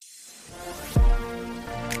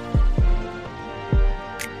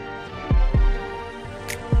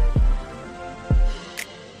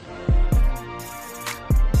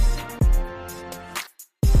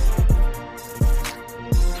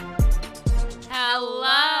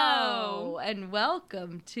and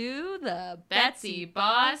welcome to the Betsy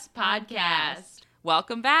Boss Podcast.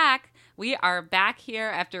 Welcome back. We are back here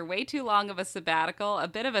after way too long of a sabbatical, a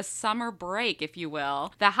bit of a summer break, if you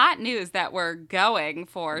will. The hot news that we're going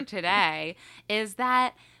for today is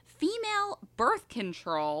that female birth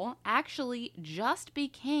control actually just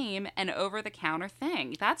became an over-the-counter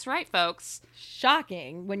thing. That's right, folks.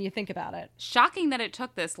 Shocking when you think about it. Shocking that it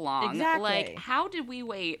took this long. Exactly. Like, how did we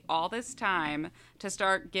wait all this time to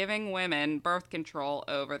start giving women birth control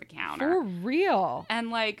over the counter? For real.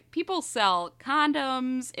 And, like, people sell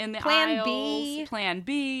condoms in the aisles. Plan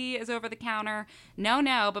B is over the counter.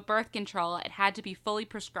 No, but birth control, it had to be fully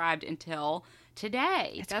prescribed until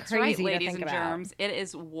today. That's right, ladies and germs. It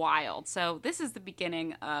is wild. So this is the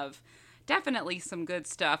beginning of definitely some good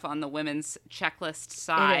stuff on the women's checklist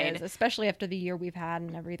side. It is, especially after the year we've had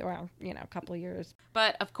and everything, well, a couple of years.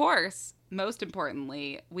 But of course, most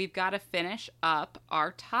importantly, we've got to finish up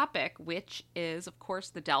our topic, which is, of course,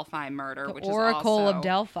 the Delphi murder, the which Oracle is also of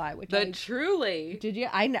Delphi. Which truly. Did you?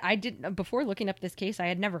 I did before looking up this case. I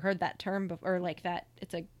had never heard that term before, or like that.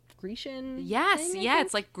 It's a Grecian Yes, thing, yeah,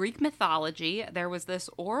 it's like Greek mythology. There was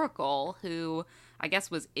this oracle who I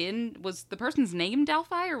guess was the person's name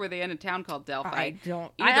Delphi, or were they in a town called Delphi? I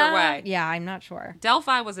don't. Either way. Yeah, I'm not sure.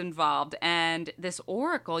 Delphi was involved, and this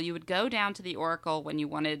oracle, you would go down to the oracle when you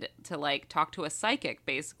wanted to, like, talk to a psychic,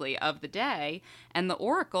 basically, of the day, and the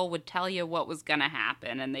oracle would tell you what was going to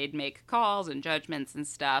happen, and they'd make calls and judgments and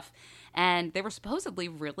stuff, and they were supposedly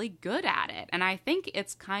really good at it. And I think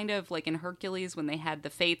it's kind of like in Hercules when they had the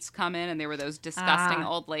fates come in, and there were those disgusting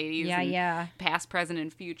old ladies, past, present,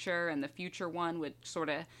 and future, and the future one would sort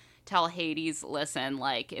of tell Hades, listen,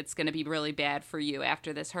 like, it's going to be really bad for you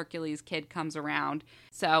after this Hercules kid comes around.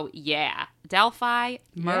 So, yeah, Delphi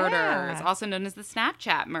murders, also known as the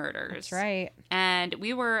Snapchat murders. That's right. And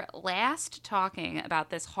we were last talking about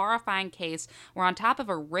this horrifying case. We're on top of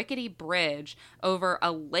a rickety bridge over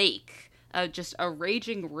a lake. Just a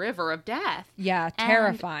raging river of death. Yeah,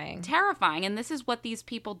 terrifying. Terrifying. And this is what these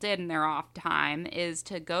people did in their off time, is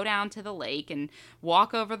to go down to the lake and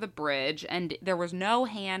walk over the bridge. And there was no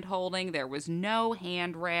hand holding. There was no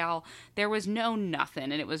handrail. There was no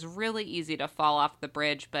nothing. And it was really easy to fall off the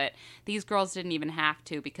bridge. But these girls didn't even have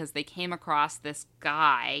to, because they came across this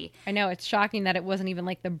guy. I know. It's shocking that it wasn't even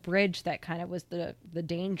like the bridge that kind of was the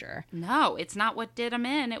danger. No, it's not what did him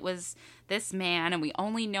in. It was this man, and we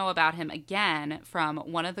only know about him again from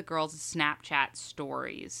one of the girls' Snapchat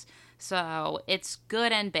stories. So it's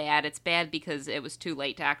good and bad. It's bad because it was too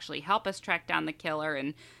late to actually help us track down the killer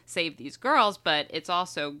and save these girls, but it's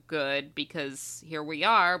also good because here we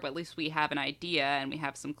are, but at least we have an idea and we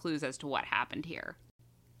have some clues as to what happened here.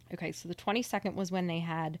 Okay, so the 22nd was when they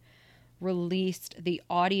had released the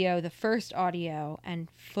audio, the first audio and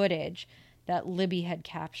footage that Libby had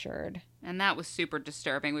captured. And that was super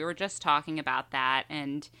disturbing. We were just talking about that,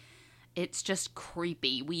 and it's just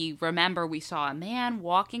creepy. We remember we saw a man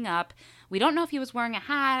walking up. We don't know if he was wearing a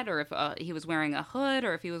hat or if he was wearing a hood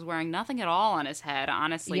or if he was wearing nothing at all on his head,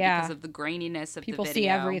 honestly, because of the graininess of People the video. See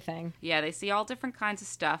everything. Yeah, they see all different kinds of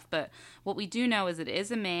stuff. But what we do know is it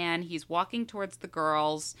is a man. He's walking towards the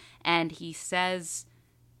girls, and he says,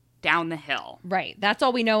 down the hill. Right. That's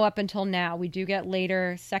all we know up until now. We do get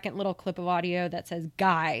later, second little clip of audio that says,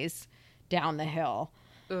 guys, down the hill.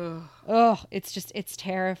 Ugh, it's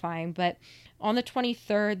terrifying. But on the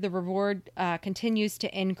 23rd, the reward continues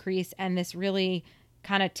to increase, and this really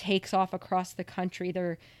kind of takes off across the country.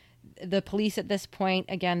 The police at this point,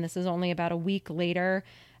 again, this is only about a week later,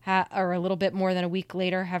 or a little bit more than a week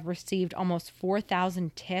later, have received almost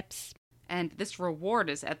 4,000 tips. And this reward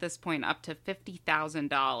is at this point up to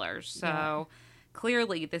 $50,000. So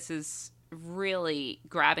clearly this is really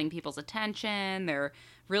grabbing people's attention. They're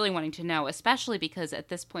really wanting to know, especially because at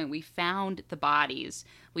this point we found the bodies.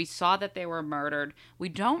 We saw that they were murdered. We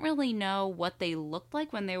don't really know what they looked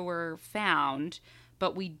like when they were found,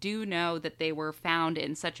 but we do know that they were found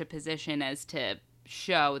in such a position as to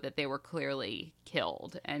show that they were clearly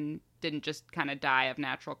killed and didn't just kind of die of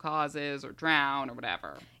natural causes or drown or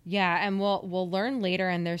whatever. Yeah, and we'll learn later,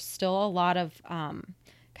 and there's still a lot of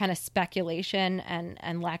kind of speculation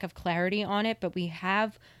and lack of clarity on it, but we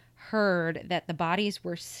have heard that the bodies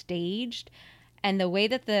were staged, and the way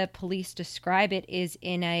that the police describe it is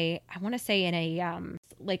in a, I want to say in a,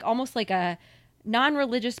 like almost like a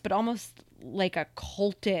non-religious, but almost like a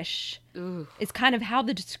cultish. Ooh. It's kind of how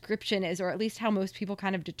the description is, or at least how most people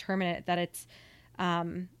kind of determine it, that it's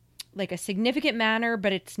like a significant manner,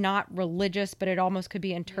 but it's not religious, but it almost could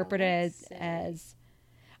be interpreted as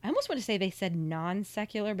I almost want to say they said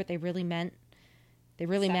non-secular, but they really meant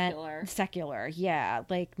secular. Yeah,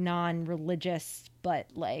 like non-religious, but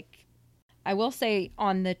like I will say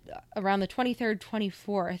around the 23rd,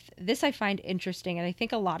 24th, this I find interesting, and I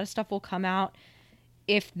think a lot of stuff will come out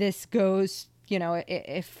if this goes,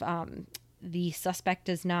 if the suspect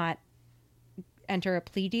does not enter a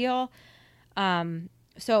plea deal.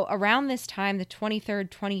 So around this time, the 23rd,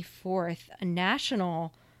 24th, a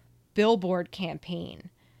national billboard campaign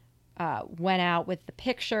went out with the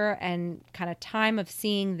picture and kind of time of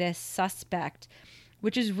seeing this suspect,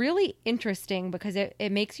 which is really interesting because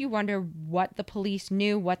it makes you wonder what the police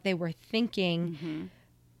knew, what they were thinking. Mm-hmm.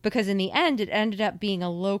 Because in the end, it ended up being a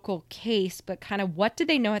local case, but kind of what did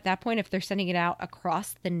they know at that point if they're sending it out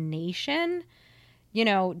across the nation?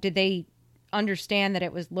 Did they understand that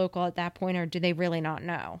it was local at that point, or did they really not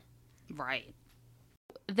know? Right.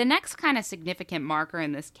 The next kind of significant marker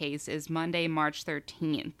in this case is Monday, March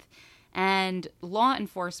 13th. And law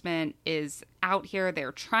enforcement is out here.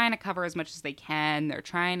 They're trying to cover as much as they can. They're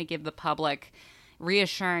trying to give the public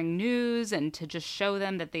reassuring news and to just show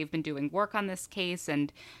them that they've been doing work on this case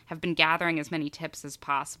and have been gathering as many tips as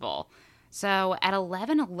possible. So at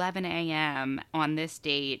 11:11 a.m. on this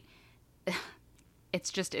date,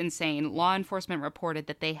 it's just insane. Law enforcement reported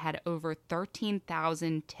that they had over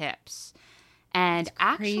 13,000 tips. And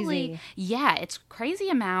actually, yeah, it's a crazy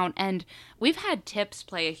amount. And we've had tips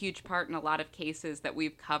play a huge part in a lot of cases that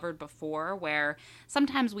we've covered before, where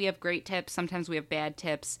sometimes we have great tips, sometimes we have bad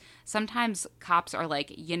tips. Sometimes cops are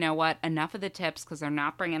like, you know what, enough of the tips because they're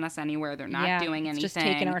not bringing us anywhere. They're not doing anything. It's just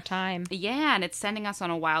taking our time. Yeah, and it's sending us on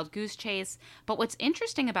a wild goose chase. But what's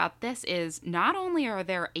interesting about this is not only are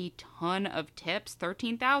there a ton of tips,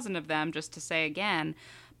 13,000 of them, just to say again,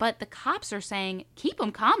 but the cops are saying, keep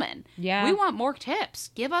them coming. Yeah. We want more tips.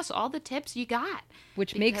 Give us all the tips you got.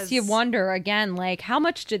 Which makes you wonder, again, like, how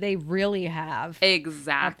much do they really have?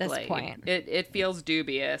 Exactly. At this point? It feels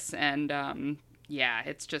dubious. And, yeah,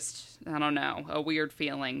 it's just, I don't know, a weird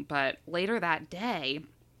feeling. But later that day,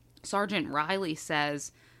 Sergeant Riley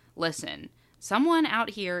says, listen, someone out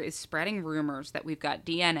here is spreading rumors that we've got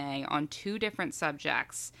DNA on 2 different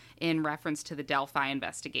subjects in reference to the Delphi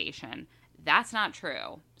investigation. That's not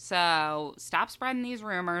true. So stop spreading these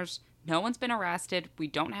rumors. No one's been arrested. We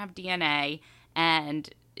don't have DNA. And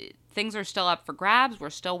things are still up for grabs. We're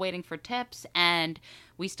still waiting for tips. And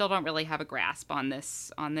we still don't really have a grasp on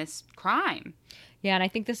this crime. Yeah, and I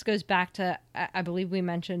think this goes back to, I believe we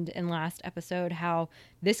mentioned in last episode, how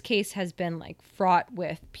this case has been like fraught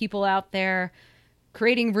with people out there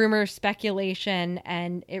creating rumors, speculation,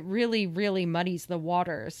 and it really, really muddies the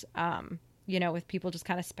waters. With people just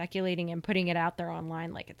kind of speculating and putting it out there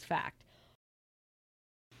online like it's fact.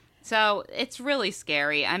 So it's really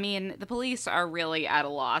scary. I mean, the police are really at a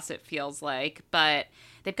loss, it feels like. But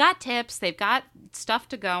they've got tips, they've got stuff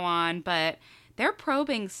to go on, but they're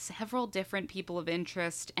probing several different people of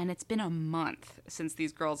interest, and it's been a month since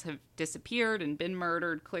these girls have disappeared and been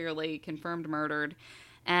murdered, clearly confirmed murdered.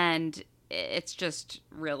 And it's just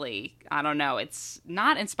really, I don't know, it's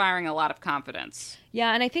not inspiring a lot of confidence.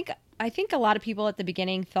 Yeah, and I think a lot of people at the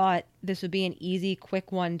beginning thought this would be an easy,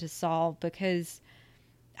 quick one to solve because,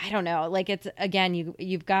 I don't know, like it's, again,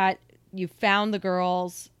 you've found the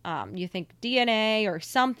girls, you think DNA or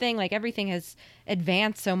something, like everything has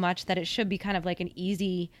advanced so much that it should be kind of like an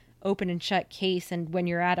easy open and shut case. And when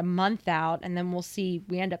you're at a month out and then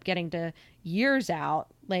we end up getting to years out,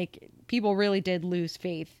 like people really did lose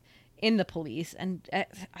faith in the police. And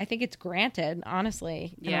I think it's granted,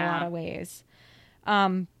 honestly, in a lot of ways.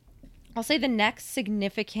 I'll say the next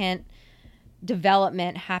significant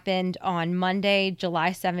development happened on Monday, July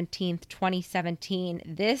 17th, 2017.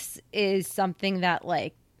 This is something that,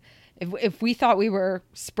 like, if we thought we were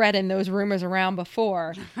spreading those rumors around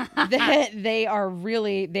before, they are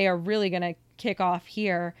really going to kick off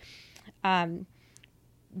here.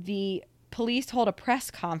 The police hold a press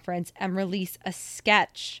conference and release a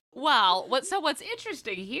sketch. Well, what's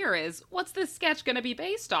interesting here is, what's this sketch going to be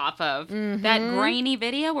based off of? Mm-hmm. That grainy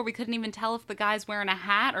video where we couldn't even tell if the guy's wearing a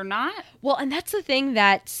hat or not? Well, and that's the thing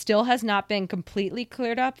that still has not been completely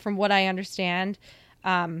cleared up from what I understand.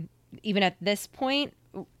 Even at this point,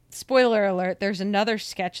 spoiler alert, there's another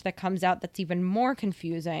sketch that comes out that's even more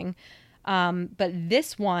confusing. But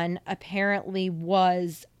this one apparently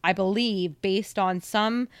was, I believe, based on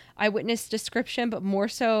some eyewitness description, but more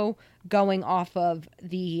so going off of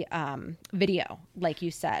the video, like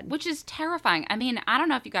you said. Which is terrifying. I mean, I don't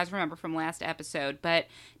know if you guys remember from last episode, but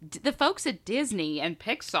the folks at Disney and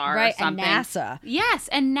Pixar right, or something. and NASA. Yes,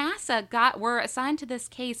 and NASA were assigned to this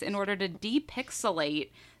case in order to depixelate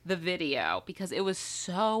the video because it was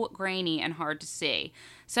so grainy and hard to see.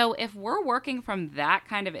 So if we're working from that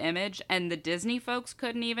kind of image and the Disney folks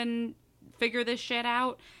couldn't even figure this shit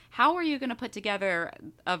out, how are you going to put together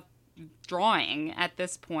a drawing at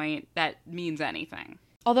this point that means anything.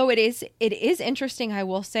 Although it is interesting, I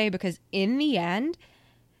will say, because in the end,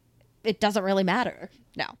 it doesn't really matter.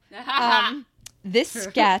 No. This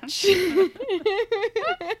sketch,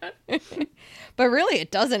 but really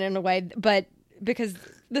it doesn't in a way, but because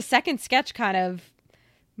the second sketch kind of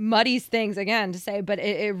muddies things again to say, but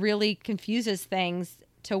it really confuses things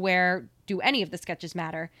to where do any of the sketches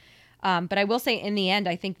matter? But I will say in the end,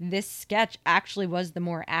 I think this sketch actually was the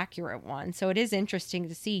more accurate one. So it is interesting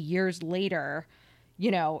to see years later,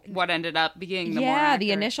 what ended up being the more accurate.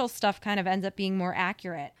 The initial stuff kind of ends up being more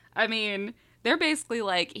accurate. I mean, they're basically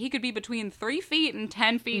like, he could be between 3 feet and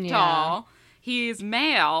 10 feet tall. He's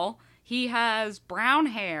male. He has brown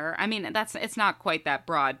hair. I mean, it's not quite that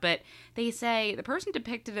broad, but they say the person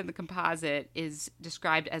depicted in the composite is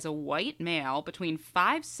described as a white male between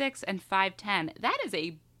 5'6" and 5'10".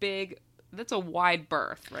 That's a wide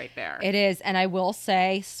berth right there. It is. And I will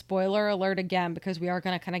say, spoiler alert again, because we are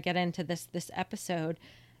going to kind of get into this episode.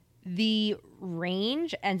 The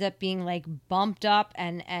range ends up being like bumped up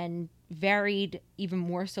and varied even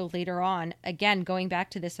more so later on. Again, going back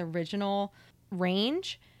to this original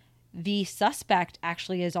range, the suspect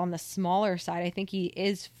actually is on the smaller side. I think he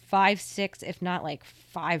is 5'6", if not like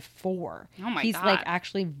 5'4". Oh my God. He's like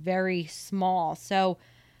actually very small. So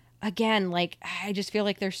again, like, I just feel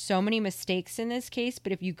like there's so many mistakes in this case,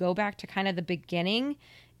 but if you go back to kind of the beginning,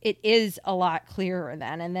 it is a lot clearer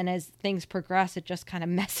then. And then as things progress, it just kind of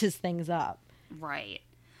messes things up. Right.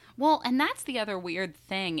 Well, and that's the other weird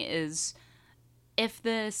thing is if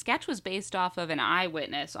the sketch was based off of an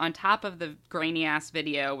eyewitness on top of the grainy-ass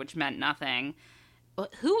video, which meant nothing,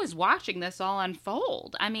 who is watching this all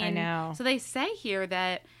unfold? I mean, I know. So they say here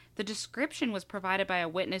that the description was provided by a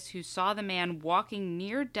witness who saw the man walking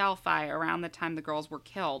near Delphi around the time the girls were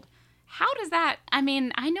killed. How does that... I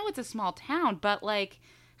mean, I know it's a small town, but, like,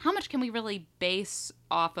 how much can we really base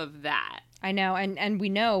off of that? I know, and we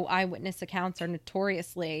know eyewitness accounts are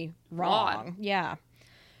notoriously wrong. Flawed. Yeah.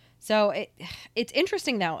 So it's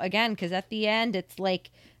interesting, though, again, because at the end, it's like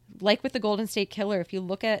with the Golden State Killer, if you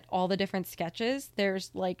look at all the different sketches,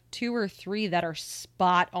 there's, like, 2 or 3 that are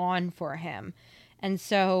spot on for him. And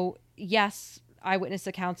so, yes, eyewitness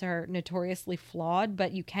accounts are notoriously flawed,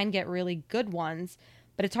 but you can get really good ones.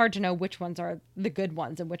 But it's hard to know which ones are the good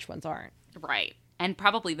ones and which ones aren't. Right. And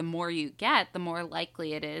probably the more you get, the more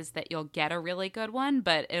likely it is that you'll get a really good one,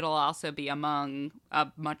 but it'll also be among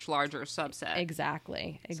a much larger subset.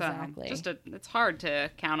 Exactly. So it's hard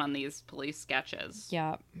to count on these police sketches.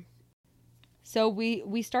 Yeah. So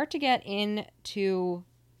we start to get into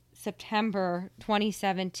September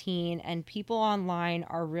 2017, and people online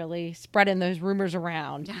are really spreading those rumors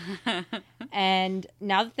around. And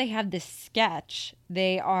now that they have this sketch,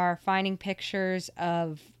 they are finding pictures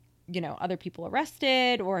of, other people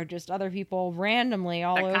arrested or just other people randomly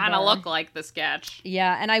all over. That kind of look like the sketch.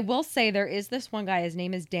 Yeah, and I will say there is this one guy, his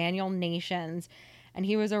name is Daniel Nations, and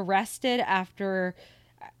he was arrested after...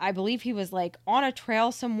 I believe he was like on a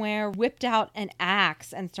trail somewhere, whipped out an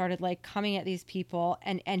axe and started like coming at these people.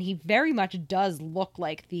 And he very much does look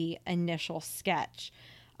like the initial sketch.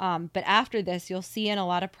 But after this, you'll see in a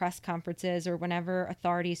lot of press conferences or whenever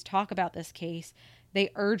authorities talk about this case,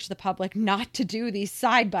 they urge the public not to do these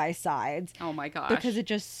side-by-sides. Oh my gosh. Because it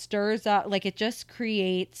just stirs up, like it just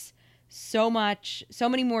creates so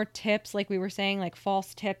many more tips, like we were saying, like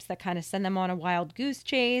false tips that kind of send them on a wild goose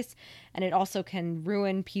chase. And it also can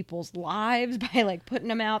ruin people's lives by like putting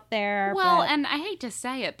them out there. Well, and I hate to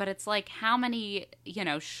say it, but it's like how many,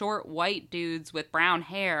 short white dudes with brown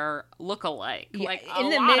hair look alike? Yeah, like in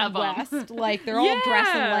the Midwest, like they're all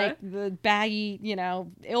dressed in like the baggy,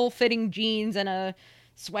 ill-fitting jeans and a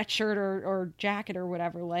sweatshirt or jacket or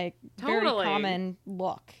whatever, like very common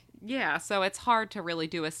look. Yeah, so it's hard to really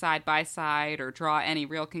do a side-by-side or draw any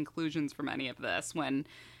real conclusions from any of this when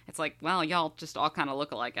it's like, well, y'all just all kind of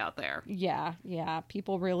look alike out there. Yeah.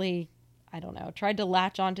 People really, I don't know, tried to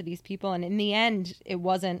latch onto these people, and in the end, it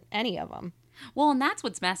wasn't any of them. Well, and that's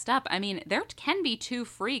what's messed up. I mean, there can be 2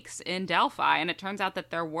 freaks in Delphi, and it turns out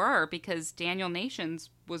that there were because Daniel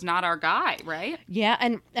Nations was not our guy, right? Yeah,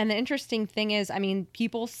 and the interesting thing is, I mean,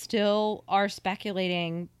 people still are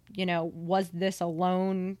speculating, was this a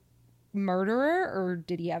lone murderer or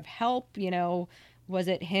did he have help? Was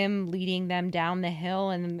it him leading them down the hill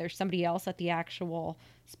and then there's somebody else at the actual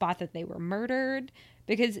spot that they were murdered?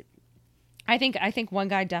 Because I think one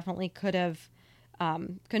guy definitely could have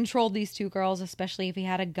controlled these 2 girls, especially if he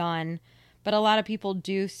had a gun. But a lot of people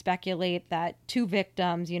do speculate that 2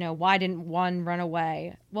 victims, why didn't one run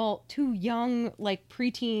away? Well, 2 young, like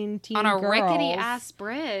preteen teen on a girls, rickety ass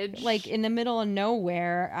bridge, like in the middle of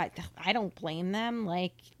nowhere. I don't blame them.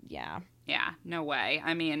 Like, yeah. Yeah, no way.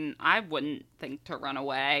 I mean, I wouldn't think to run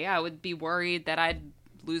away. I would be worried that I'd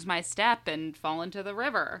lose my step and fall into the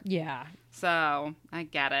river. Yeah. So, I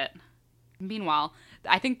get it. Meanwhile,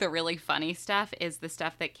 I think the really funny stuff is the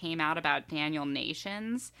stuff that came out about Daniel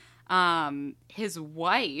Nations. His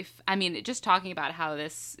wife, I mean, just talking about how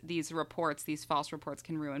these false reports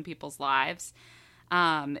can ruin people's lives.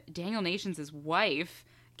 Daniel Nations' wife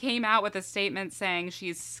came out with a statement saying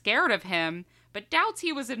she's scared of him, but doubts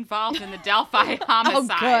he was involved in the Delphi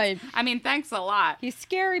homicide. Oh, good. I mean, thanks a lot. He's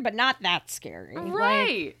scary, but not that scary.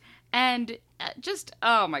 Right. And just,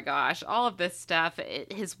 oh my gosh, all of this stuff.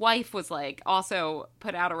 His wife was like, also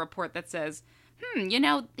put out a report that says,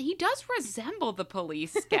 he does resemble the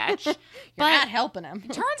police sketch. You're not helping him.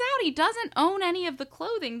 Turns out he doesn't own any of the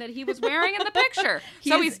clothing that he was wearing in the picture.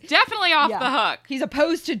 He's definitely off the hook. He's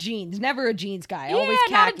opposed to jeans. Never a jeans guy. Yeah, always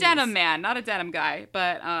khakis. Not a denim man. Not a denim guy.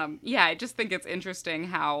 But, I just think it's interesting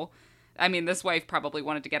how... I mean, this wife probably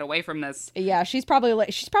wanted to get away from this. Yeah, she's probably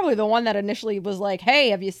the one that initially was like, "Hey,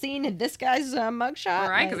 have you seen this guy's mugshot?"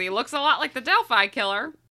 Right, because he looks a lot like the Delphi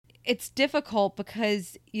killer. It's difficult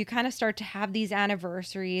because you kind of start to have these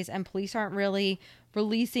anniversaries and police aren't really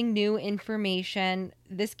releasing new information.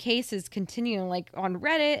 This case is continuing, like on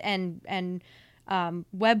Reddit and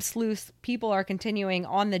web sleuths. People are continuing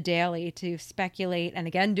on the daily to speculate and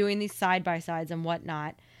again doing these side-by-sides and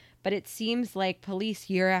whatnot. But it seems like police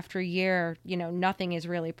year after year, nothing is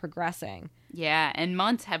really progressing. Yeah, and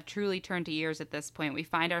months have truly turned to years at this point. We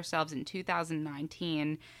find ourselves in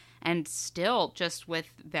 2019 and still just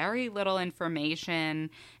with very little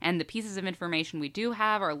information. And the pieces of information we do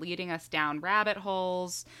have are leading us down rabbit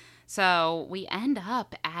holes. So we end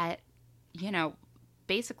up at,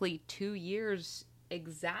 basically 2 years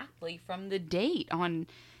exactly from the date on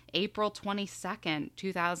April 22nd,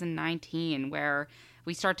 2019, where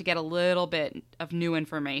we start to get a little bit of new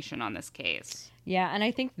information on this case. Yeah, and I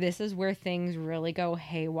think this is where things really go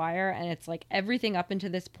haywire, and it's like everything up until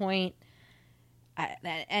this point,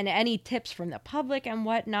 and any tips from the public and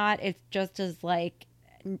whatnot, it's just as like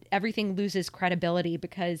everything loses credibility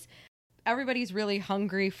because everybody's really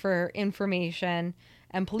hungry for information,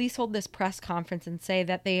 and police hold this press conference and say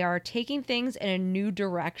that they are taking things in a new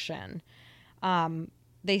direction.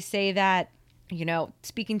 They say that,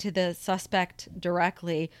 speaking to the suspect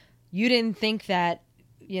directly, you didn't think that,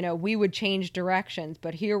 we would change directions,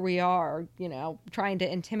 but here we are, trying to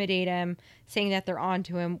intimidate him, saying that they're on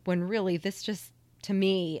to him, when really this just, to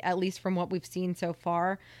me, at least from what we've seen so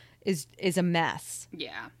far, is a mess.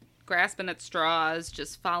 Yeah. Grasping at straws,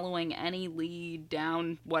 just following any lead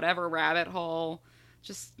down whatever rabbit hole,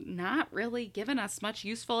 just not really giving us much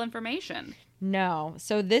useful information. No.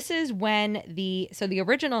 So this is when the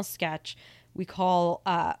original sketch we call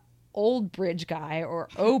Old Bridge Guy, or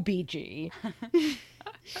OBG.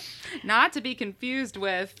 Not to be confused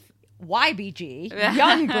with YBG,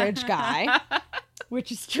 Young Bridge Guy,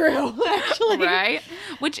 which is true, actually. Right?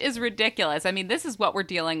 Which is ridiculous. I mean, this is what we're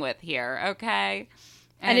dealing with here, okay?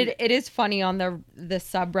 And it is funny on the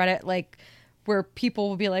subreddit, like, where people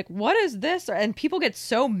will be like, what is this? And people get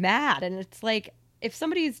so mad. And it's like, if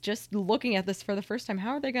somebody's just looking at this for the first time,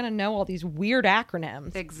 how are they going to know all these weird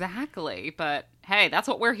acronyms? Exactly. But hey, that's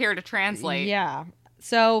what we're here to translate. Yeah.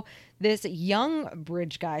 So this Young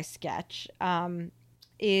Bridge Guy sketch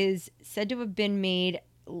is said to have been made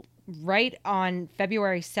right on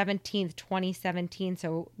February 17th, 2017.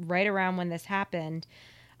 So right around when this happened.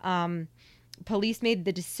 Police made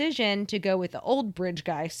the decision to go with the Old Bridge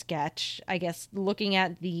Guy sketch, I guess, looking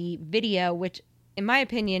at the video, which, in my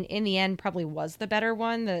opinion, in the end, probably was the better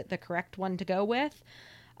one, the correct one to go with.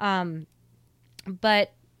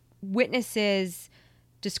 But witnesses'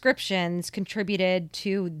 descriptions contributed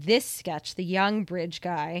to this sketch, the Young Bridge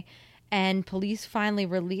Guy, and police finally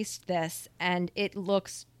released this, and it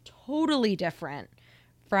looks totally different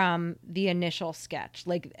from the initial sketch.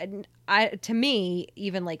 Like, to me,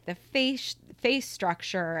 even like the face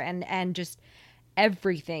structure and just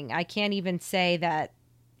everything, I can't even say that,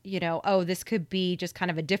 this could be just kind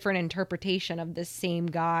of a different interpretation of this same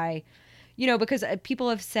guy, because people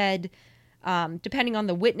have said, depending on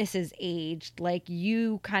the witness's age, like,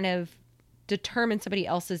 you kind of determine somebody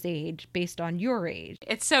else's age based on your age.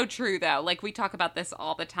 It's so true, though. Like, we talk about this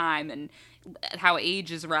all the time, and how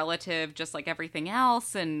age is relative, just like everything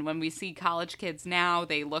else. And when we see college kids now,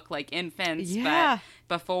 they look like infants. Yeah.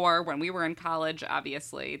 But before, when we were in college,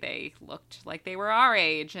 obviously, they looked like they were our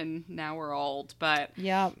age, and now we're old. But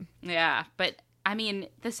yeah. But I mean,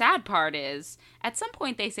 the sad part is, at some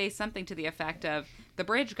point they say something to the effect of, the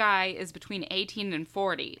bridge guy is between 18 and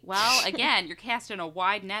 40. Well, again, you're casting a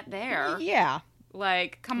wide net there. Yeah.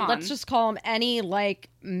 Like, come on. Let's just call him any, like,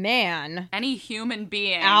 man. Any human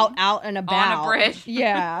being. Out and about. On a bridge.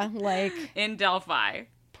 Yeah, like. In Delphi.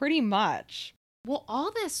 Pretty much. Well,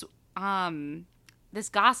 all this, this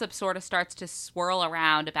gossip sort of starts to swirl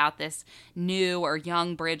around about this new or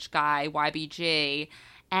young bridge guy, YBG,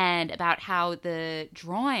 and about how the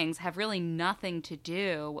drawings have really nothing to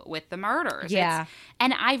do with the murders. Yeah.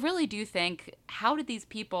 And I really do think, how could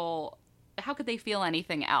they feel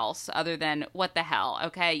anything else other than, what the hell?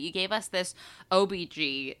 Okay, you gave us this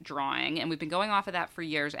OBG drawing, and we've been going off of that for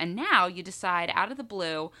years, and now you decide, out of the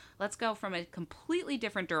blue, let's go from a completely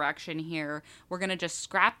different direction here. We're going to just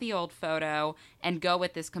scrap the old photo and go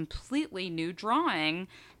with this completely new drawing,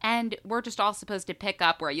 and we're just all supposed to pick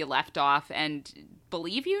up where you left off and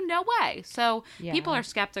believe you? No way. So people are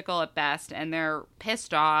skeptical at best, and they're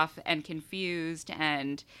pissed off and confused,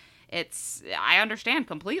 and I understand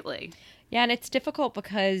completely. Yeah, and it's difficult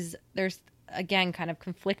because there's, again, kind of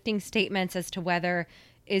conflicting statements as to whether,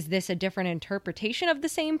 is this a different interpretation of the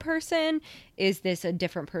same person? Is this a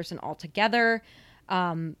different person altogether?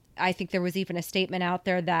 I think there was even a statement out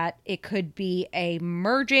there that it could be a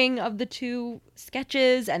merging of the two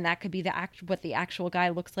sketches, and that could be what the actual guy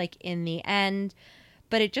looks like in the end.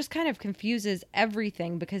 But it just kind of confuses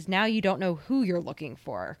everything because now you don't know who you're looking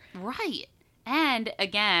for. Right. And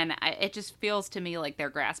again, it just feels to me like they're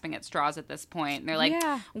grasping at straws at this point. And they're like,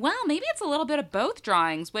 well, maybe it's a little bit of both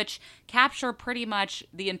drawings, which capture pretty much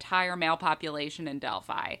the entire male population in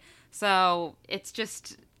Delphi. So it's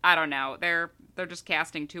just, I don't know. They're just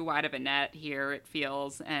casting too wide of a net here, it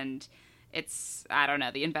feels. And it's, I don't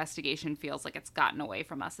know, the investigation feels like it's gotten away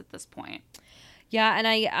from us at this point. Yeah,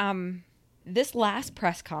 and this last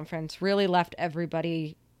press conference really left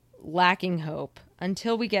everybody lacking hope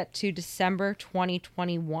until we get to December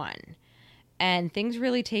 2021. And things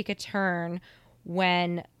really take a turn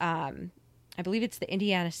when I believe it's the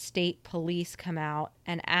Indiana State Police come out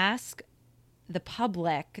and ask the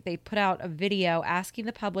public. They put out a video asking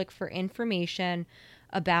the public for information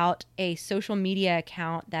about a social media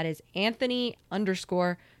account that is Anthony_shots.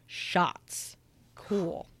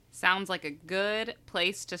 Cool. Sounds like a good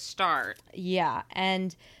place to start. Yeah,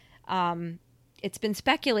 and it's been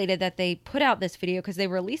speculated that they put out this video because they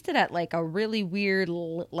released it at like a really weird,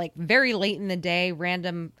 like very late in the day,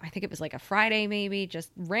 random, I think it was like a Friday maybe,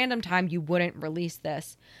 just random time you wouldn't release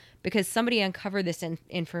this because somebody uncovered this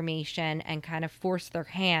information and kind of forced their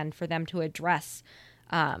hand for them to address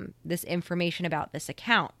this information about this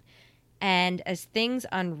account. And as things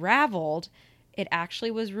unraveled, it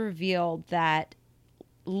actually was revealed that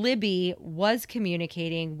Libby was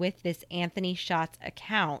communicating with this Anthony Shots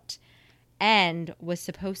account and was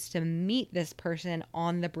supposed to meet this person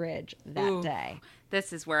on the bridge that day.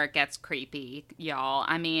 This is where it gets creepy, y'all.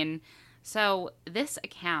 I mean, so this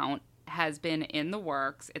account has been in the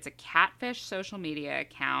works. It's a catfish social media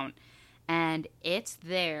account, and it's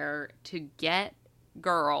there to get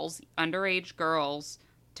girls, underage girls,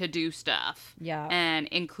 to do stuff. Yeah. And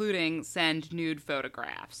including send nude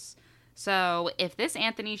photographs. So if this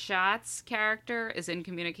Anthony Shots character is in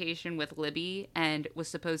communication with Libby and was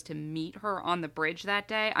supposed to meet her on the bridge that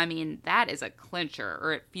day, I mean, that is a clincher,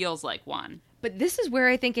 or it feels like one. But this is where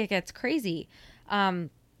I think it gets crazy. So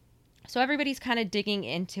everybody's kind of digging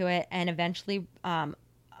into it and eventually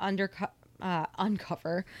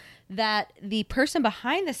uncover that the person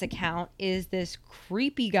behind this account is this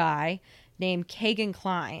creepy guy named Kagan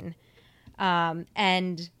Klein.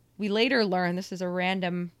 And we later learn, this is a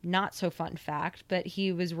random, not so fun fact, but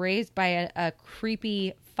he was raised by a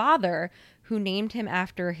creepy father who named him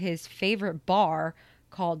after his favorite bar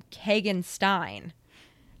called Kagan Stein.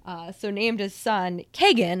 So named his son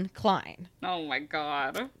Kagan Klein. Oh my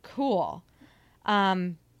God. Cool.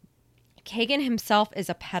 Kagan himself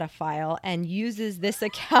is a pedophile and uses this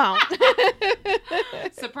account.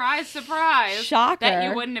 Surprise, surprise. Shocker. That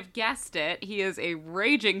you wouldn't have guessed it. He is a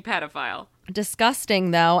raging pedophile.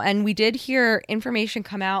 Disgusting, though. And we did hear information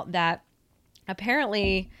come out that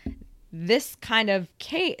apparently this kind of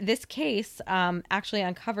case actually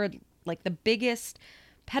uncovered like the biggest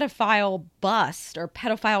pedophile bust or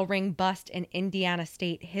pedophile ring bust in Indiana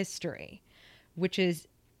state history, which is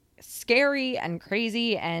scary and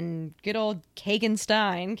crazy, and good old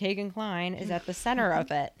Kagan Klein is at the center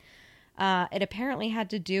of it. It apparently had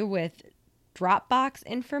to do with Dropbox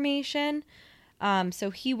information.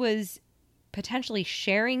 So he was potentially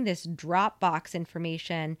sharing this Dropbox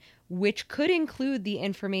information, which could include the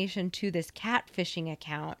information to this catfishing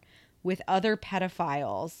account with other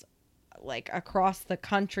pedophiles, like across the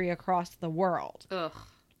country, across the world. Ugh.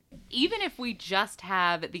 Even if we just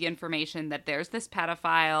have the information that there's this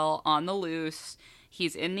pedophile on the loose,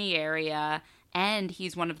 he's in the area, and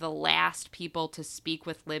he's one of the last people to speak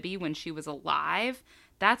with Libby when she was alive,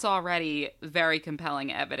 that's already very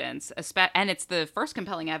compelling evidence. And it's the first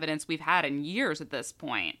compelling evidence we've had in years at this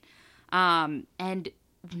point. And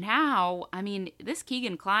now, I mean, this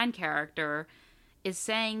Keegan Kline character is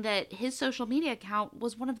saying that his social media account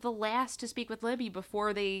was one of the last to speak with Libby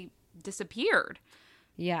before they disappeared.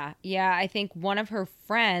 Yeah, I think one of her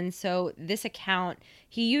friends, so this account,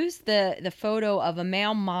 he used the photo of a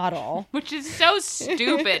male model. Which is so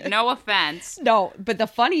stupid, no offense. No, but the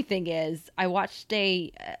funny thing is, I watched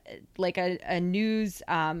a news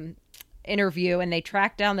interview, and they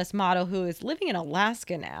tracked down this model who is living in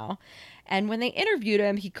Alaska now. And when they interviewed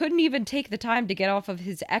him, he couldn't even take the time to get off of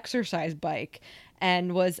his exercise bike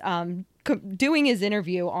and was doing his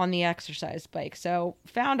interview on the exercise bike. So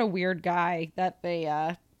found a weird guy that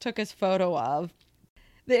they took his photo of.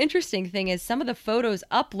 The interesting thing is some of the photos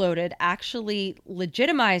uploaded actually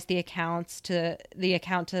legitimized the account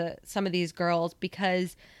to some of these girls,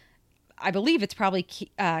 because I believe it's probably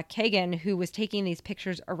Kagan who was taking these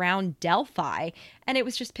pictures around Delphi, and it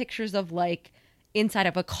was just pictures of like inside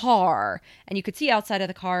of a car, and you could see outside of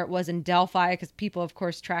the car it was in Delphi, because people of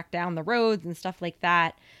course track down the roads and stuff like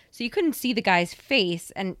that, so you couldn't see the guy's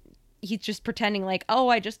face, and he's just pretending like, oh,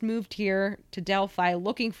 I just moved here to Delphi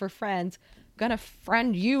looking for friends, gonna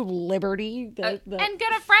friend you, Liberty. And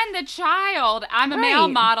gonna friend the child. I'm a male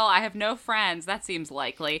model, I have no friends. That seems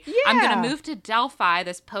likely. Yeah. I'm gonna move to Delphi,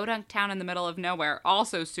 this podunk town in the middle of nowhere,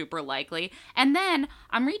 also super likely. And then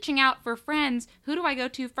I'm reaching out for friends. Who do I go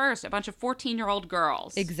to first? A bunch of 14-year-old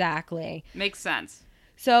girls. Exactly. Makes sense.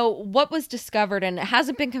 So what was discovered, and it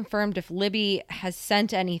hasn't been confirmed if Libby has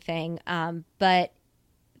sent anything, but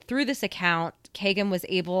through this account, Kagan was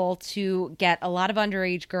able to get a lot of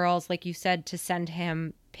underage girls, like you said, to send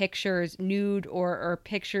him pictures, nude or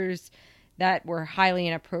pictures that were highly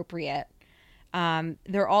inappropriate.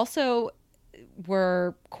 There also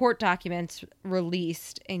were court documents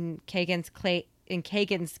released in Kagan's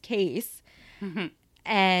case, mm-hmm.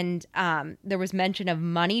 and there was mention of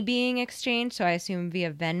money being exchanged, so I assume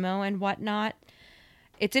via Venmo and whatnot.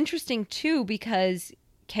 It's interesting, too, because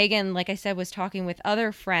Kagan, like I said, was talking with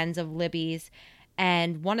other friends of Libby's,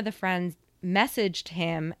 and one of the friends messaged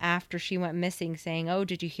him after she went missing saying, oh,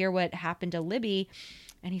 did you hear what happened to Libby?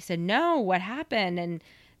 And he said, no, what happened?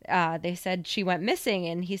 And they said she went missing,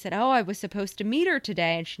 and he said, oh, I was supposed to meet her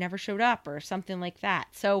today and she never showed up, or something like that.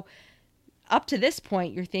 So up to this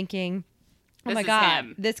point, you're thinking, oh my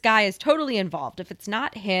God, this guy is totally involved. If it's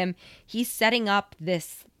not him, he's setting up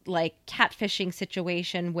this like catfishing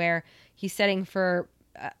situation where he's setting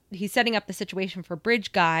up the situation for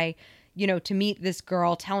Bridge Guy, to meet this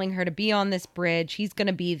girl, telling her to be on this bridge. He's going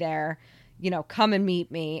to be there, come and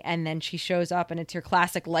meet me. And then she shows up, and it's your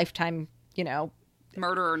classic Lifetime,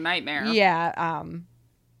 murder or nightmare. Yeah.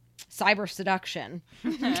 Cyber seduction. Do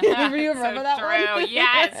you remember that one?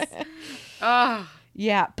 Yes. Oh.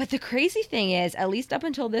 Yeah. But the crazy thing is, at least up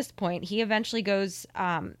until this point, he eventually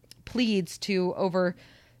pleads to over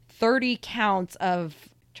 30 counts of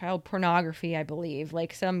child pornography, I believe,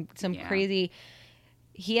 like some crazy.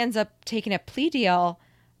 He ends up taking a plea deal,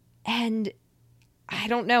 and I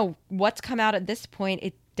don't know what's come out at this point.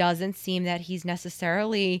 It doesn't seem that he's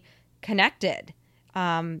necessarily connected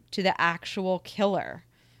to the actual killer,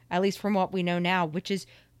 at least from what we know now, which is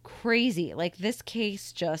crazy. Like, this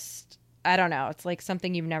case just, I don't know, it's like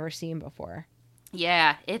something you've never seen before.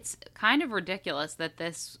 Yeah, it's kind of ridiculous that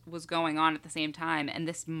this was going on at the same time, and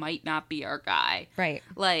this might not be our guy. Right.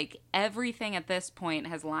 Like, everything at this point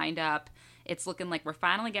has lined up. It's looking like we're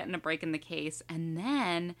finally getting a break in the case, and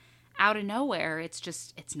then, out of nowhere, it's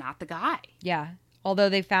not the guy. Yeah. Although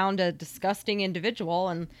they found a disgusting individual,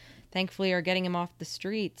 and thankfully are getting him off the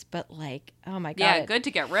streets, but like, oh my God. Yeah, good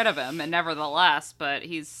to get rid of him, and nevertheless, but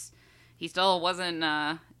he still wasn't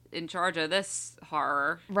in charge of this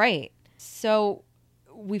horror. Right. So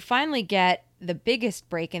we finally get the biggest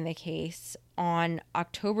break in the case on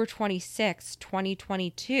October 26,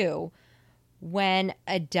 2022, when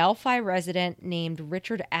a Delphi resident named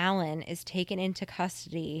Richard Allen is taken into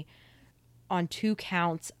custody on 2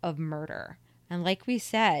 counts of murder. And like we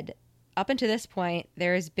said, up until this point,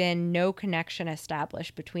 there has been no connection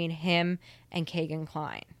established between him and Kagan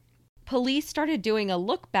Klein. Police started doing a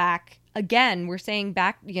look back. Again, we're saying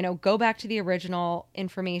back, go back to the original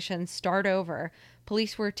information, start over.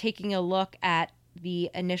 Police were taking a look at the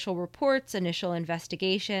initial reports, initial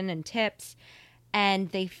investigation and tips, and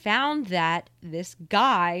they found that this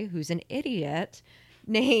guy, who's an idiot,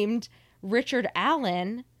 named Richard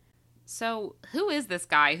Allen. So who is this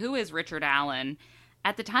guy? Who is Richard Allen?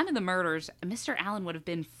 At the time of the murders, Mr. Allen would have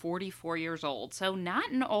been 44 years old. So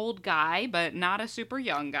not an old guy, but not a super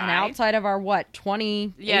young guy. And outside of our,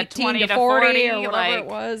 20 to 40 or whatever it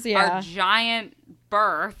was. Yeah. Our giant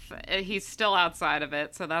birth, he's still outside of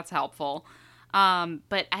it, so that's helpful.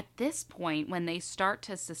 But at this point, when they start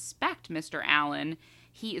to suspect Mr. Allen,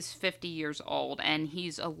 he is 50 years old, and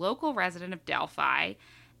he's a local resident of Delphi.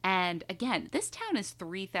 And again, this town is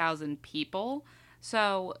 3,000 people.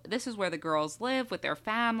 So this is where the girls live with their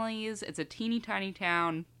families. It's a teeny tiny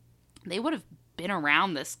town. They would have been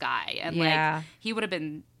around this guy. And he would have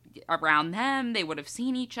been around them. They would have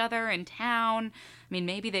seen each other in town. I mean,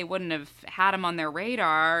 maybe they wouldn't have had him on their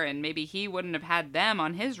radar, and maybe he wouldn't have had them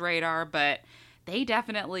on his radar, but they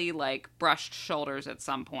definitely brushed shoulders at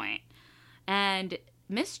some point. And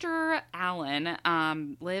Mr. Allen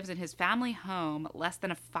lives in his family home less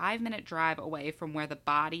than a 5-minute drive away from where the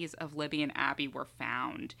bodies of Libby and Abby were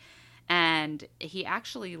found. And he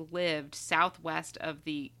actually lived southwest of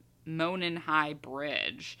the Monon High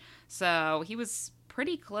Bridge. So he was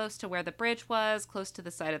pretty close to where the bridge was, close to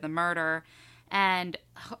the site of the murder. And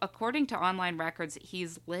according to online records,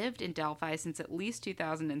 he's lived in Delphi since at least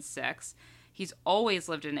 2006. He's always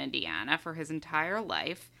lived in Indiana for his entire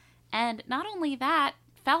life. And not only that,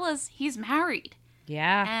 fellas, he's married.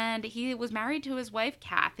 Yeah. And he was married to his wife,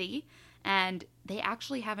 Kathy, and they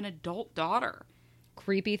actually have an adult daughter.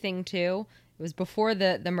 Creepy thing, too. It was before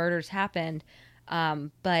the murders happened,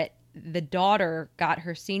 but the daughter got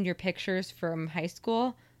her senior pictures from high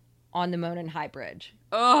school on the Monon High Bridge.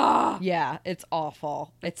 Ugh! Yeah, it's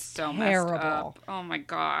awful. It's so terrible. Messed up. Oh, my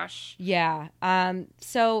gosh. Yeah.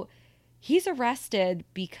 So he's arrested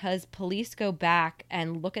because police go back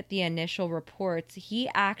and look at the initial reports. He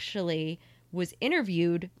actually was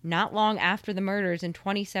interviewed not long after the murders in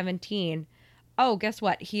 2017. Oh, guess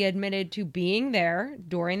what? He admitted to being there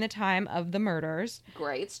during the time of the murders.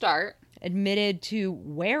 Great start. Admitted to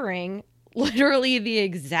wearing literally the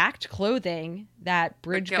exact clothing that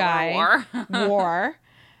bridge guy wore.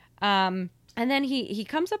 And then he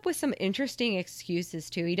comes up with some interesting excuses,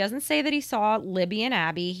 too. He doesn't say that he saw Libby and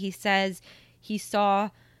Abby. He says he saw,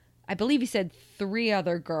 I believe he said 3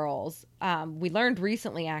 other girls. We learned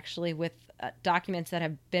recently, actually, with documents that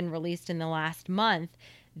have been released in the last month,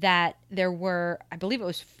 that there were, I believe it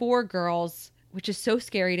was 4 girls, which is so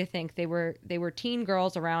scary to think. They were teen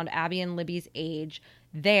girls around Abby and Libby's age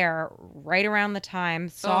there, right around the time,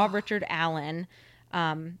 saw Richard Allen,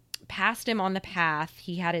 passed him on the path.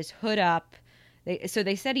 He had his hood up. So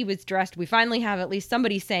they said he was dressed. We finally have at least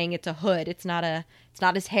somebody saying it's a hood. It's not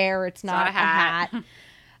his hair. It's not a hat.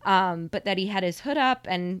 But that he had his hood up,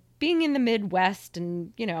 and being in the Midwest,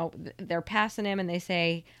 and they're passing him and they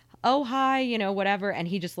say, "Oh, hi," whatever, and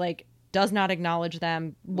he just does not acknowledge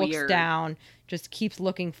them, looks down, just keeps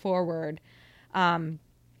looking forward.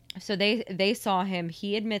 So they saw him.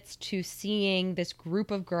 He admits to seeing this group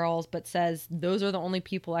of girls, but says, "Those are the only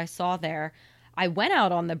people I saw there. I went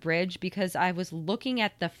out on the bridge because I was looking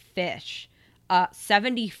at the fish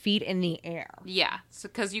 70 feet in the air." Yeah,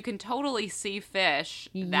 because you can totally see fish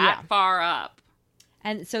that far up.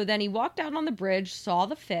 And so then he walked out on the bridge, saw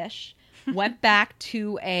the fish, went back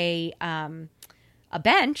to a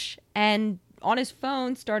bench, and on his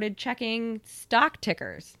phone started checking stock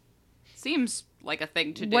tickers. Seems like a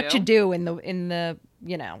thing to do. What you do in the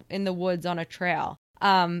woods on a trail.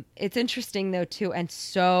 It's interesting though too, and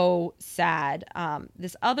so sad.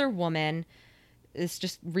 This other woman, this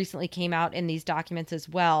just recently came out in these documents as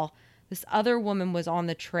well. This other woman was on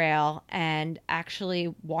the trail and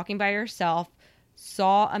actually walking by herself,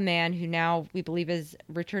 saw a man who now we believe is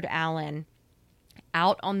Richard Allen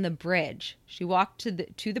out on the bridge. She walked to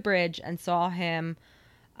the bridge and saw him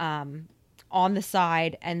on the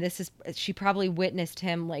side, and she probably witnessed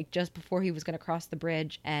him just before he was going to cross the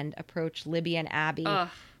bridge and approach Libby and Abby. Ugh.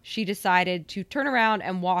 She decided to turn around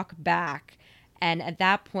and walk back, and at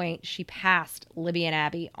that point she passed Libby and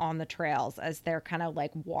Abby on the trails as they're kind of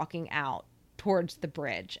walking out towards the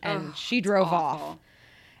bridge, and she drove off.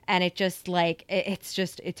 And it just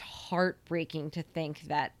it's heartbreaking to think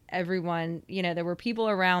that everyone, there were people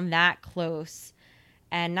around that close,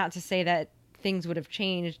 and not to say that things would have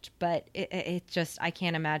changed, but it just, I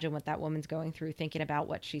can't imagine what that woman's going through thinking about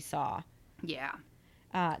what she saw. Yeah.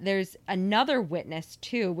 There's another witness,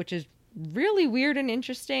 too, which is really weird and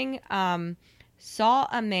interesting. Saw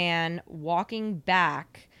a man walking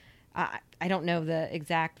back. I don't know the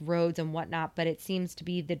exact roads and whatnot, but it seems to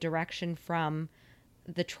be the direction from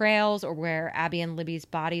the trails or where Abby and Libby's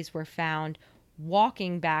bodies were found,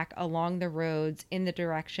 walking back along the roads in the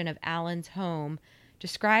direction of Alan's home,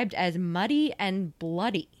 described as muddy and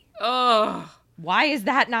bloody. Ugh. Why is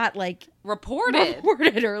that not, like, reported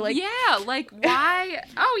or, like... Yeah, like, why?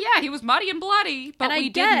 Oh, yeah, he was muddy and bloody, but we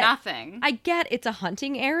did nothing. I get it's a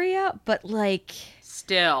hunting area, but, like...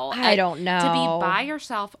 Still. I don't know. To be by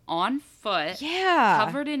yourself on foot, yeah,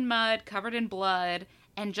 covered in mud, covered in blood,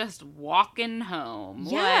 and just walking home.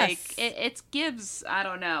 Yes. Like, it gives, I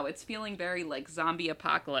don't know, it's feeling very, like, zombie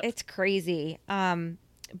apocalypse. It's crazy.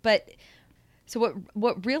 But... So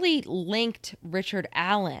what really linked Richard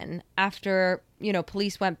Allen after, you know,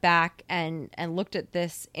 police went back and looked at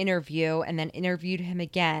this interview and then interviewed him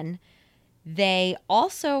again, they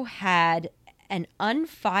also had an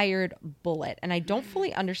unfired bullet. And I don't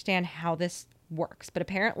fully understand how this works, but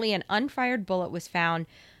apparently an unfired bullet was found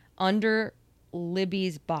under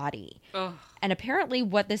Libby's body. Ugh. And apparently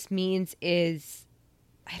what this means is,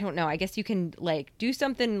 I don't know, I guess you can, like, do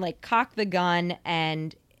something like cock the gun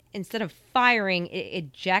and instead of firing, it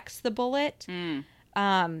ejects the bullet,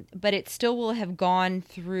 but it still will have gone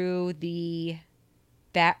through it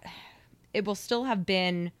will still have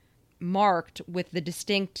been marked with the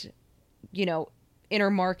distinct, you know, inner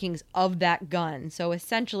markings of that gun. So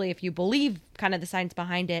essentially, if you believe kind of the science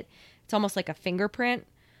behind it, it's almost like a fingerprint,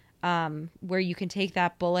 where you can take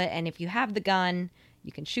that bullet, and if you have the gun,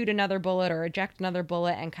 you can shoot another bullet or eject another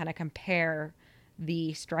bullet and kind of compare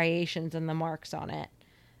the striations and the marks on it.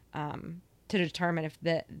 To determine if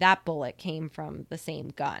that bullet came from the same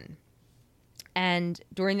gun. And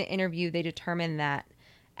during the interview, they determined that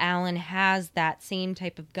Alan has that same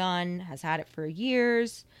type of gun, has had it for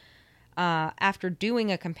years. After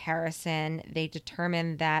doing a comparison, they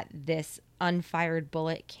determined that this unfired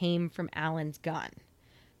bullet came from Alan's gun.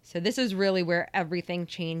 So this is really where everything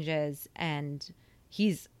changes, and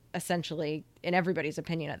he's essentially, in everybody's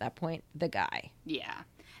opinion at that point, the guy. Yeah.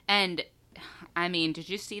 And... I mean, did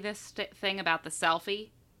you see this thing about the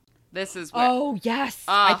selfie? This is what... Oh, yes.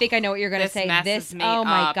 I think I know what you're going to say. This me oh,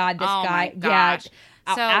 my up. God, this oh guy. My gosh.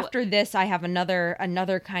 Yeah. So, after this, I have another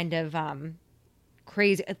kind of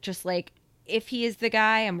crazy... Just like, if he is the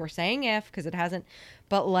guy, and we're saying if, because it hasn't...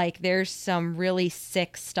 But, like, there's some really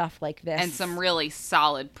sick stuff like this. And some really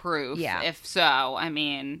solid proof. Yeah. If so, I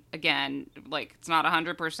mean, again, like, it's not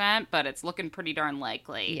 100%, but it's looking pretty darn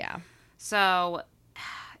likely. Yeah. So...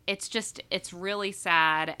 It's really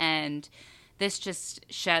sad, and this just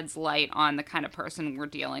sheds light on the kind of person we're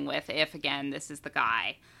dealing with if, again, this is the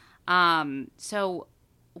guy. So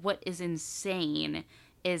what is insane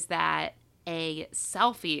is that a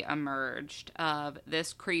selfie emerged of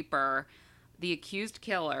this creeper, the accused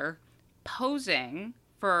killer, posing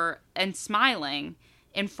for and smiling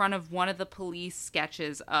in front of one of the police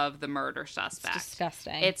sketches of the murder suspect. It's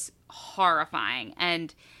disgusting. It's horrifying.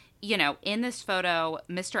 And... You know, in this photo,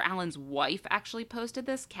 Mr. Allen's wife actually posted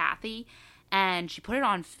this, Kathy, and she put it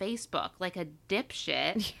on Facebook like a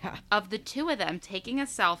dipshit of the two of them taking a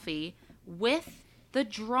selfie with the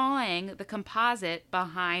drawing, the composite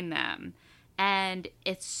behind them. And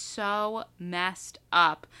it's so messed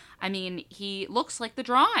up. I mean, he looks like the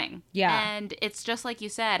drawing. Yeah. And it's just like you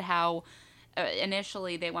said, how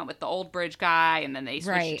initially they went with the old bridge guy, and then they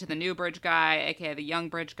switched it to the new bridge guy, aka the young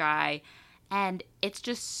bridge guy. And it's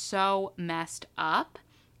just so messed up.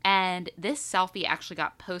 And this selfie actually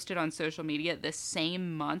got posted on social media the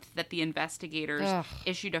same month that the investigators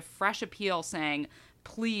issued a fresh appeal saying,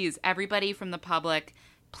 please, everybody from the public,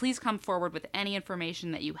 please come forward with any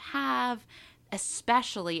information that you have,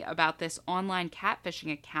 especially about this online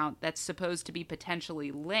catfishing account that's supposed to be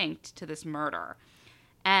potentially linked to this murder.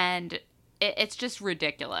 And it's just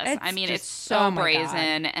ridiculous. It's so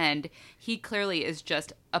brazen, and he clearly is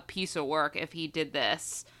just a piece of work if he did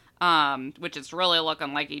this, which it's really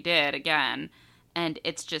looking like he did again. And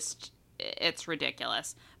it's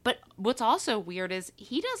ridiculous. But what's also weird is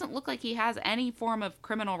he doesn't look like he has any form of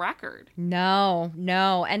criminal record. No.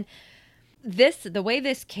 And the way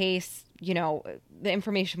this case, you know, the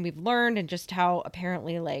information we've learned and just how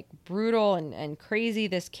apparently, like, brutal and crazy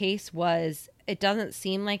this case was, it doesn't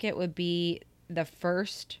seem like it would be the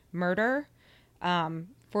first murder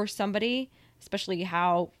for somebody, especially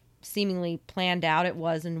how seemingly planned out it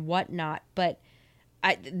was and whatnot. But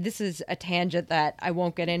this is a tangent that I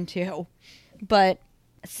won't get into. But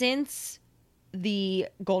since the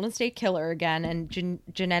Golden State Killer again and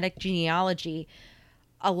genetic genealogy,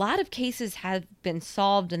 a lot of cases have been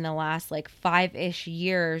solved in the last like 5-ish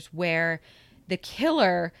years where the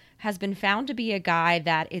killer has been found to be a guy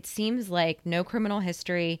that it seems like no criminal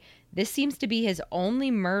history. This seems to be his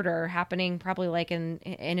only murder, happening probably like in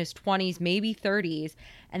his 20s, maybe 30s.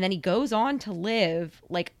 And then he goes on to live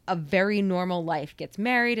like a very normal life, gets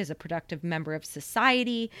married, is a productive member of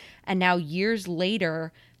society, and now years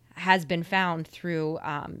later has been found through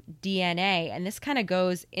DNA. And this kind of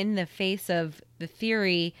goes in the face of the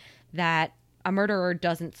theory that a murderer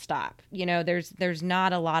doesn't stop. You know, there's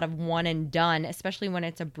not a lot of one and done, especially when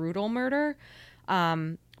it's a brutal murder.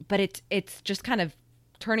 But it's just kind of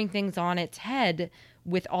turning things on its head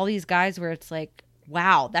with all these guys where it's like,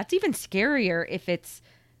 wow, that's even scarier if it's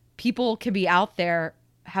people could be out there,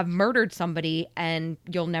 have murdered somebody, and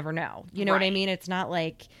you'll never know. You know what I mean? It's not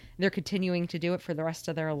like they're continuing to do it for the rest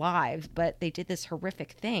of their lives, but they did this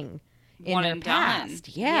horrific thing in One their and past.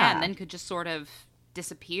 done. Yeah. And then could just sort of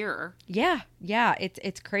disappear. Yeah,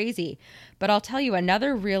 it's crazy. But I'll tell you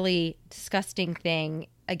another really disgusting thing,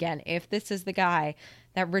 again, if this is the guy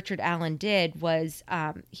that Richard Allen did, was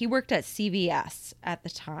he worked at CVS at the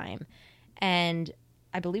time. And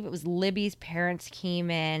I believe it was Libby's parents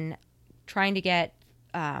came in trying to get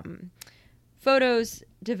photos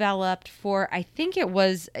developed for, I think it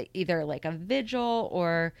was either like a vigil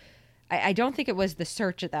or I don't think it was the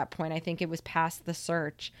search at that point. I think it was past the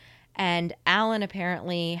search. And Allen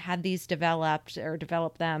apparently had these developed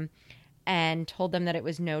them and told them that it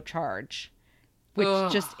was no charge,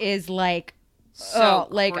 which just is like,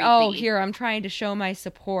 creepy. here, I'm trying to show my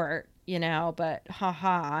support, you know, but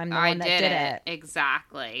I'm the one that did it.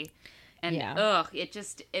 Exactly. And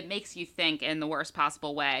it makes you think in the worst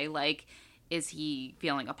possible way. Like, is he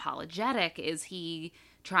feeling apologetic? Is he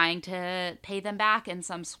trying to pay them back in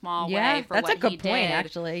some small way for what he did? That's a good point,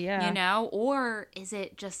 actually, yeah. You know? Or is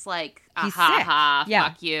it just like, He's ha, sick.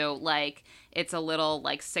 fuck you. Like, it's a little,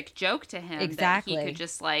 like, sick joke to him. Exactly. That he could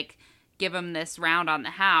just, like, give him this round on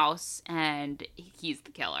the house and he's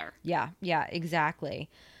the killer. Yeah, exactly.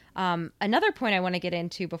 Another point I want to get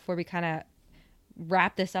into before we kind of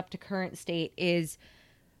wrap this up to current state is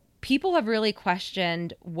people have really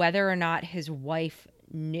questioned whether or not his wife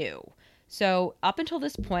knew. So up until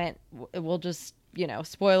this point, we'll just,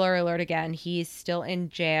 spoiler alert again, he's still in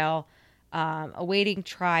jail, awaiting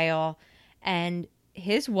trial. And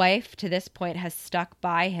his wife to this point has stuck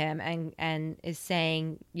by him and is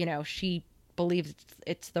saying, she believes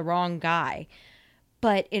it's the wrong guy.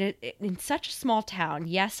 But in such a small town,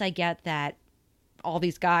 yes, I get that all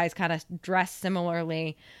these guys kind of dress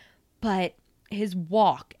similarly, but his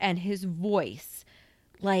walk and his voice,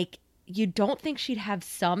 like, you don't think she'd have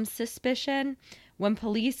some suspicion? When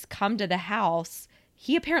police come to the house,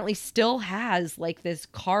 he apparently still has like this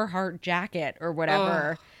Carhartt jacket or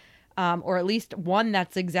whatever, or at least one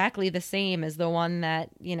that's exactly the same as the one that,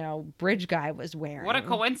 Bridge Guy was wearing. What a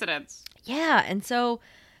coincidence. Yeah. And so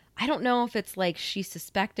I don't know if it's like she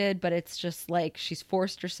suspected, but it's just like she's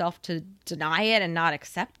forced herself to deny it and not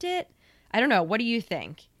accept it. I don't know. What do you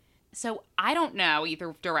think? So I don't know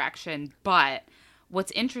either direction, but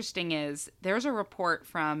what's interesting is there's a report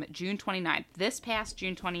from June 29th, this past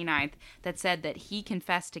June 29th, that said that he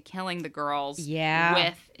confessed to killing the girls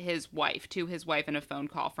with his wife, to his wife in a phone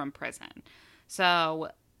call from prison. So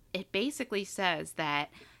it basically says that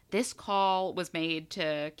this call was made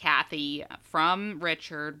to Kathy from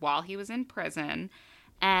Richard while he was in prison,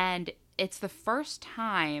 and it's the first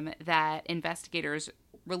time that investigators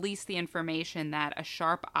released the information that a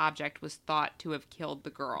sharp object was thought to have killed the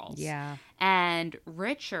girls. Yeah. And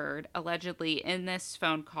Richard, allegedly in this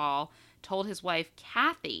phone call, told his wife,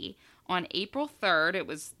 Kathy, on April 3rd, it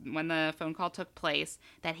was when the phone call took place,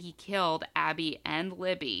 that he killed Abby and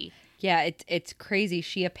Libby. Yeah, it's crazy.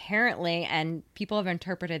 She apparently, and people have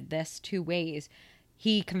interpreted this two ways,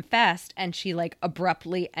 he confessed and she like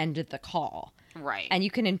abruptly ended the call. Right. And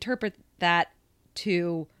you can interpret that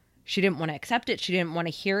to she didn't want to accept it. She didn't want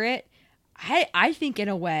to hear it. I think in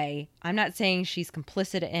a way, I'm not saying she's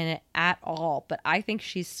complicit in it at all, but I think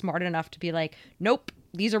she's smart enough to be like, nope,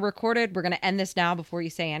 these are recorded. We're going to end this now before you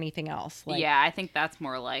say anything else. Like, yeah, I think that's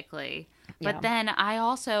more likely. But then I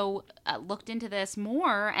also looked into this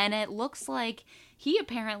more, and it looks like he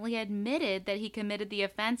apparently admitted that he committed the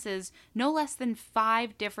offenses no less than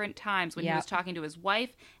 5 different times when he was talking to his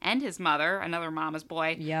wife and his mother, another mama's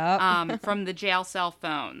boy, from the jail cell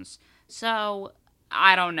phones. So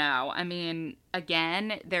I don't know. I mean,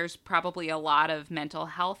 again, there's probably a lot of mental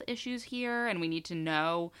health issues here, and we need to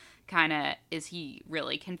know kind of, is he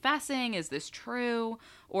really confessing? Is this true?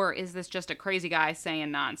 Or is this just a crazy guy saying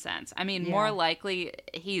nonsense? I mean, more likely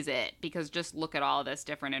he's it, because just look at all this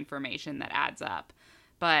different information that adds up.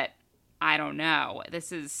 But I don't know.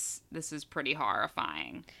 This is pretty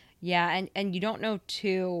horrifying. Yeah, and you don't know,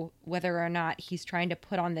 too, whether or not he's trying to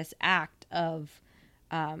put on this act of,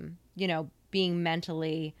 being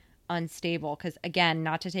mentally unstable. Because, again,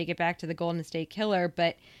 not to take it back to the Golden State Killer,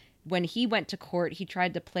 but when he went to court, he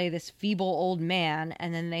tried to play this feeble old man,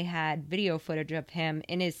 and then they had video footage of him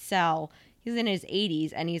in his cell. He's in his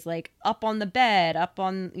 80s, and he's, like, up on the bed, up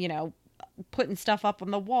on, putting stuff up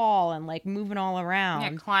on the wall and, like, moving all around.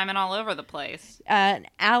 Yeah, climbing all over the place.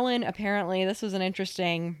 Alan, apparently, this was an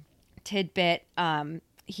interesting tidbit.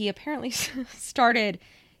 He apparently started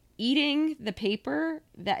eating the paper,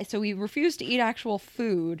 so he refused to eat actual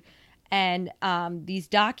food. And these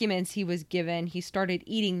documents he was given, he started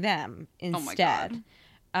eating them instead. Oh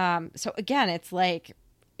my God. So again, it's like,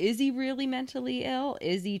 is he really mentally ill?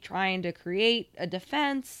 Is he trying to create a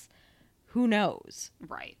defense? Who knows?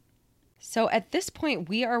 Right. So at this point,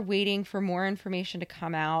 we are waiting for more information to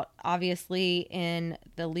come out. Obviously, in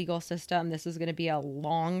the legal system, this is going to be a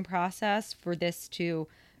long process for this to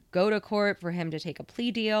go to court, for him to take a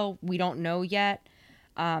plea deal. We don't know yet.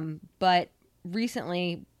 But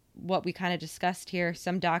recently, what we kind of discussed here,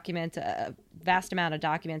 some documents, a vast amount of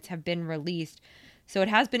documents have been released. So it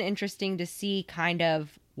has been interesting to see kind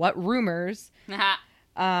of what rumors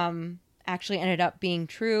actually ended up being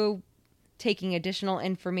true, taking additional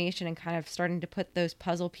information and kind of starting to put those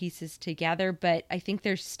puzzle pieces together. But I think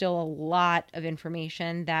there's still a lot of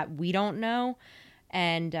information that we don't know.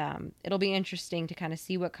 And it'll be interesting to kind of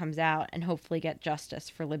see what comes out and hopefully get justice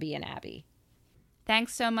for Libby and Abby.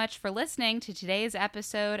 Thanks so much for listening to today's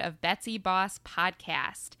episode of Betsy Boss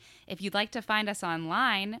Podcast. If you'd like to find us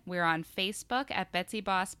online, we're on Facebook at Betsy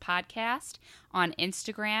Boss Podcast, on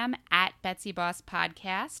Instagram at Betsy Boss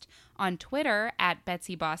Podcast, on Twitter at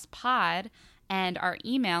Betsy Boss Pod, and our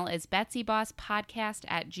email is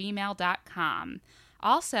betsybosspodcast@gmail.com.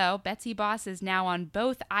 Also, Betsy Boss is now on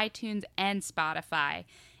both iTunes and Spotify.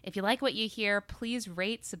 If you like what you hear, please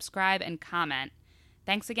rate, subscribe, and comment.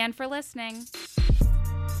 Thanks again for listening.